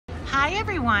Hi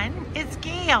everyone, it's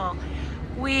Gayle.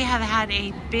 We have had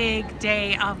a big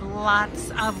day of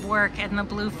lots of work in the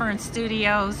Blue Fern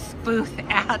Studios booth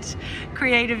at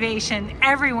Creativation.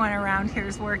 Everyone around here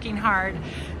is working hard.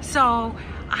 So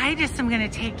I just am going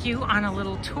to take you on a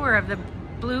little tour of the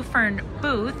Blue Fern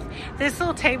booth. This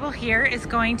little table here is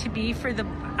going to be for the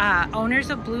owners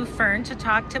of Blue Fern to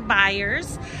talk to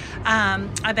buyers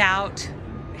about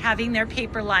having their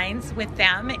paper lines with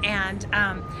them, and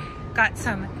got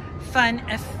some fun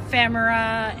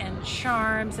ephemera and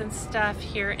charms and stuff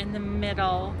here in the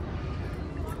middle.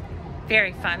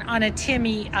 Very fun on a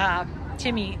Timmy,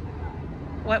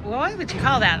 what would you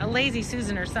call that? A Lazy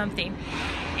Susan or something.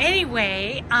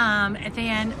 Anyway,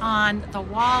 then on the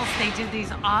walls they did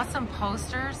these awesome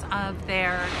posters of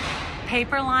their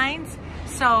paper lines.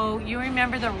 So you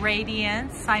remember the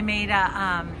Radiance? I made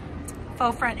a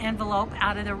faux front envelope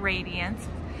out of the Radiance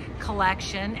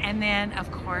collection, and then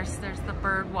of course there's the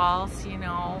bird walls. You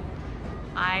know,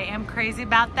 I am crazy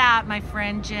about that. My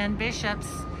friend Jen Bishop's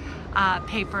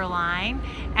paper line,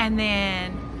 and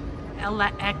then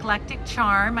Eclectic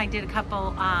Charm. I did a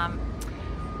couple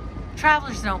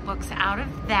traveler's notebooks out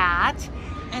of that.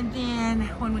 And then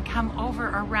when we come over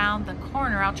around the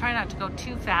corner, I'll try not to go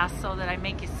too fast so that I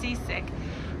make you seasick.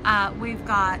 We've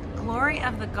got Glory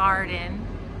of the Garden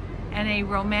and A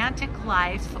Romantic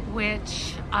Life,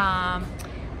 which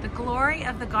the Glory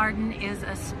of the Garden is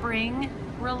a spring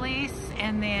release,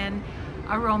 and then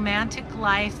A Romantic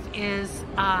Life is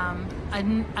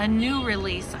a new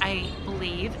release, I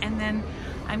believe. And then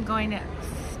I'm going to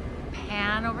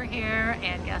pan over here,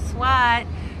 and guess what?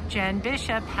 Jen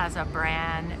Bishop has a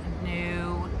brand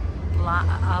new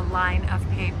line of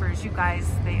papers. You guys,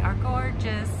 they are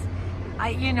gorgeous.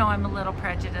 You know I'm a little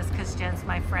prejudiced because Jen's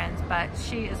my friend, but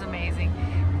she is amazing.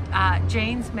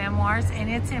 Jane's Memoirs, and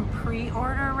it's in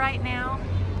pre-order right now.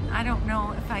 I don't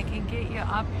know if I can get you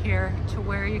up here to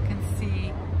where you can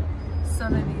see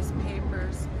some of these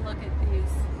papers. Look at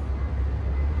these.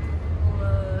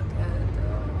 Look at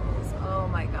those. Oh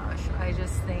my gosh, I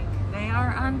just think they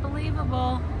are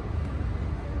unbelievable.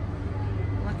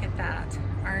 Look at that.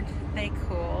 Aren't they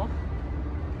cool?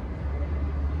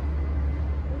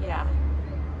 Yeah.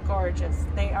 Gorgeous.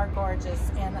 They are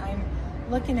gorgeous, and I'm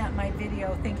looking at my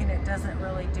video thinking it doesn't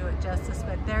really do it justice,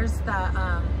 but there's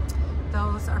the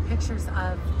those are pictures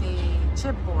of the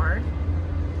chipboard.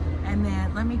 And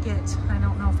then let me get, I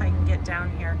don't know if I can get down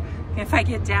here. If I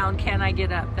get down, can I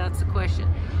get up? That's the question.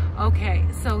 Okay,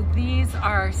 so these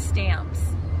are stamps,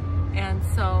 and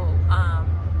so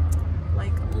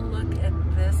like, look at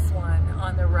this one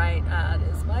on the right. That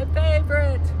is my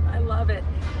favorite. I love it.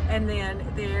 And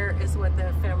then there is what the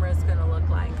ephemera is going to look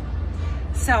like.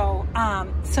 So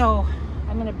so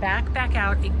I'm going to back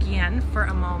out again for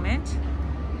a moment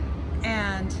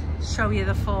and show you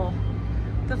the full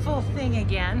thing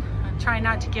again. I'm trying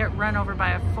not to get run over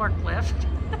by a forklift.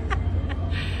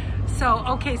 So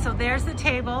okay, so there's the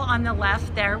table on the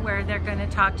left there where they're going to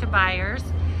talk to buyers.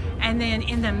 And then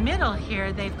in the middle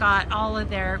here, they've got all of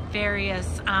their various,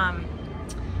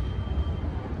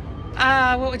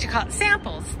 what would you call it?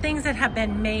 Samples, things that have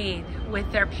been made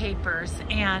with their papers.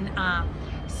 And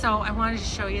so I wanted to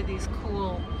show you these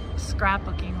cool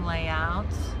scrapbooking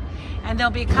layouts. And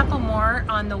there'll be a couple more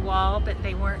on the wall, but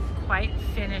they weren't quite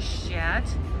finished yet.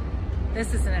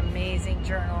 This is an amazing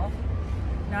journal.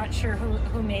 Not sure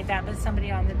who made that, but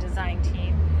somebody on the design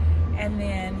team. And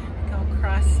then go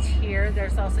across here,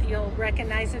 there's also, you'll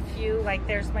recognize a few, like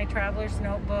there's my traveler's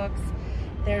notebooks,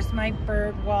 there's my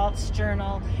bird waltz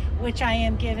journal, which I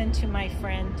am given to my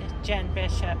friend Jen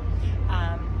Bishop.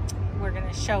 We're going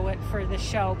to show it for the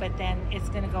show, but then it's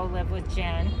going to go live with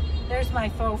Jen. There's my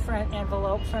faux front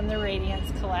envelope from the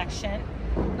Radiance collection.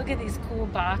 Look at these cool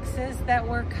boxes that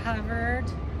were covered.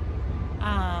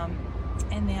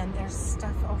 And then there's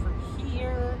stuff over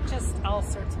here, just all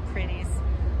sorts of pretties.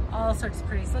 All sorts of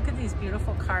pretties. Look at these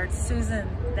beautiful cards. Susan,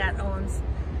 that owns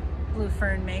Blue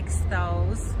Fern, makes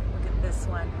those. Look at this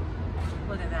one.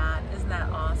 Look at that. Isn't that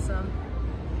awesome?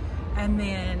 And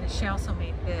then she also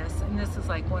made this, and this is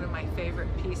like one of my favorite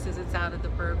pieces. It's out of the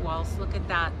bird walls. Look at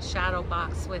that shadow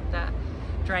box with the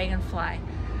dragonfly.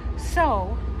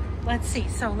 So let's see.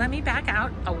 So let me back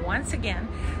out once again.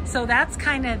 So that's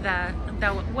kind of the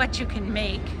what you can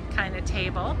make kind of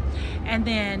table. And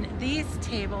then these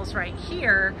tables right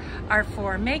here are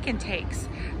for make and takes.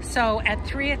 So at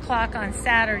 3 o'clock on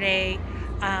Saturday,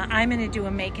 I'm going to do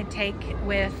a make and take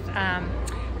with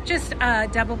just a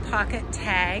double pocket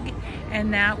tag,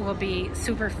 and that will be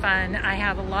super fun. I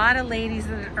have a lot of ladies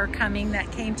that are coming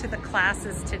that came to the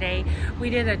classes today. We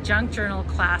did a junk journal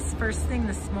class first thing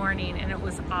this morning, and it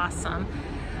was awesome.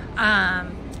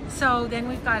 So then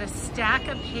we've got a stack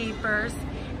of papers,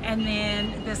 and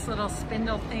then this little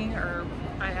spindle thing, or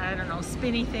I don't know,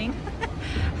 spinny thing,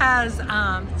 has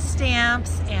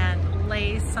stamps and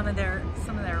lace, some of their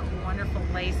wonderful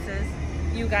laces.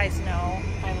 You guys know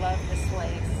I love this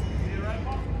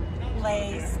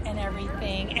lace and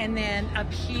everything. And then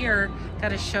up here, got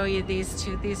to show you these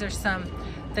two. These are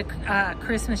the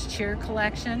Christmas cheer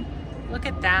collection. Look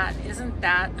at that. Isn't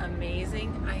that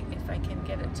amazing? If I can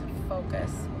get it to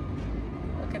focus.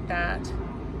 Look at that.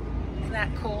 Isn't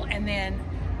that cool? And then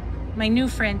my new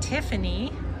friend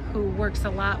Tiffany, who works a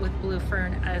lot with Blue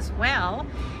Fern as well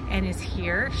and is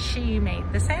here, she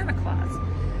made the Santa Claus.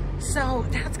 So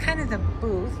that's kind of the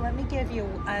booth. Let me give you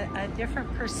a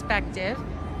different perspective,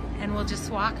 and we'll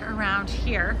just walk around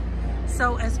here.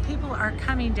 So as people are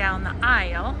coming down the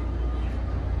aisle,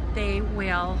 they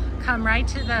will come right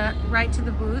to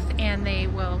the booth, and they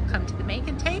will come to the make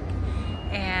and take,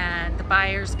 and the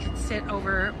buyers can sit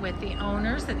over with the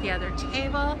owners at the other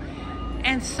table.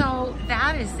 And so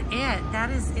that is it.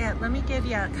 That is it. Let me give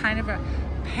you a kind of a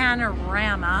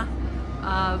panorama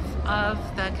of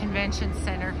the convention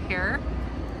center here.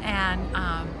 And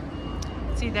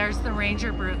see, there's the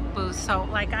Ranger booth. So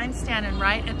like, I'm standing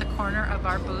right at the corner of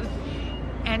our booth,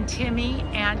 and Timmy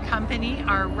and company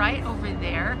are right over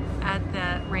there at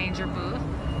the Ranger booth,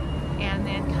 and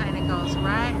then kind of goes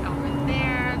right over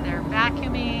there. They're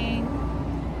vacuuming.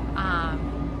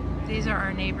 These are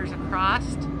our neighbors across.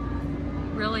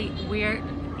 Really weird,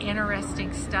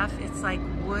 interesting stuff. It's like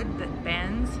wood that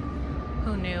bends.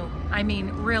 Who knew? I mean,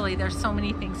 really, there's so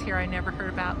many things here I never heard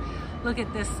about. Look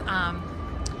at this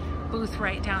booth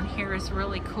right down here is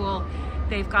really cool.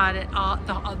 They've got it all,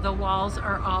 the walls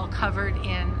are all covered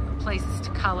in places to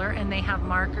color, and they have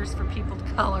markers for people to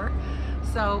color.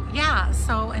 So yeah,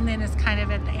 and then it's kind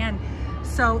of at the end.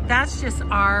 So that's just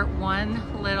our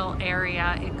one little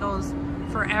area. It goes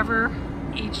forever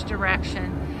each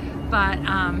direction. But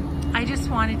I just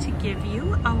wanted to give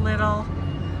you a little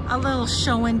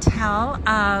show and tell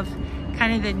of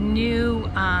kind of the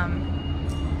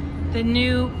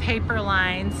new paper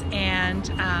lines and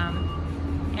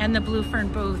the Blue Fern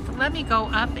booth. Let me go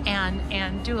up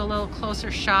and do a little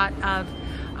closer shot of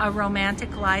A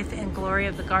Romantic Life and Glory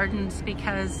of the Gardens,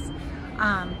 because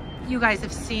you guys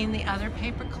have seen the other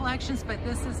paper collections, but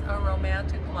this is A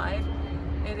Romantic Life.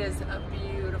 It is a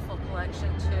beautiful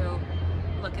collection too.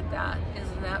 Look at that.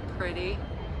 Isn't that pretty?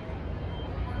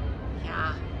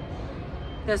 Yeah.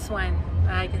 This one,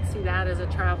 I can see that as a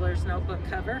traveler's notebook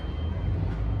cover.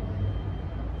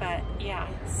 But yeah,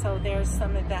 so there's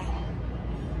some of that.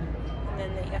 And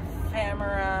then the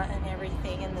ephemera and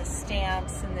everything, and the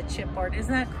stamps and the chipboard.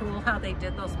 Isn't that cool how they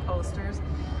did those posters?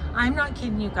 I'm not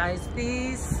kidding you guys.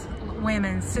 These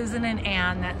women, Susan and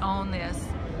Ann, that own this,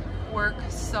 work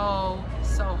so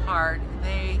hard.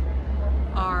 They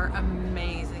are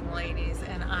amazing ladies,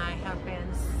 and I have been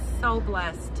so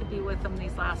blessed to be with them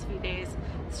these last few days.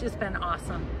 It's just been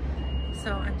awesome.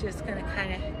 So I'm just gonna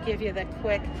kind of give you the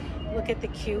quick look at the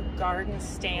cute garden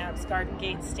stamps, garden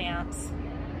gate stamps,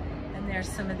 and there's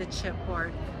some of the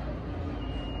chipboard.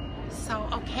 So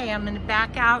okay, I'm gonna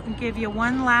back out and give you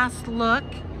one last look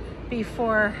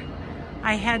before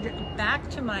I head back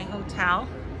to my hotel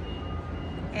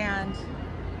and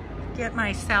get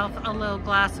myself a little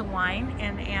glass of wine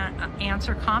and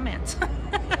answer comments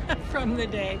from the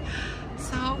day.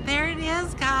 So there it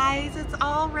is, guys. It's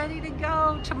all ready to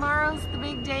go. Tomorrow's the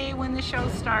big day when the show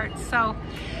starts. So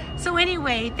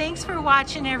anyway, thanks for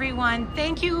watching, everyone.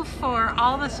 Thank you for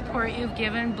all the support you've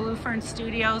given Blue Fern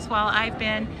Studios while I've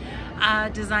been a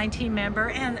design team member,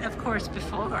 and of course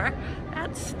before.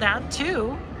 That's that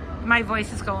too. My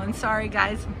voice is going, sorry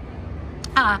guys.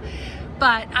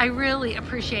 But I really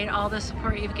appreciate all the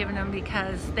support you've given them,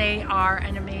 because they are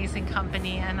an amazing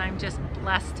company, and I'm just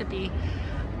blessed to be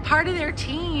part of their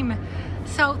team.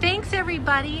 So thanks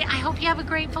everybody. I hope you have a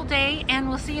grateful day, and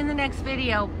we'll see you in the next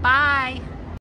video. Bye.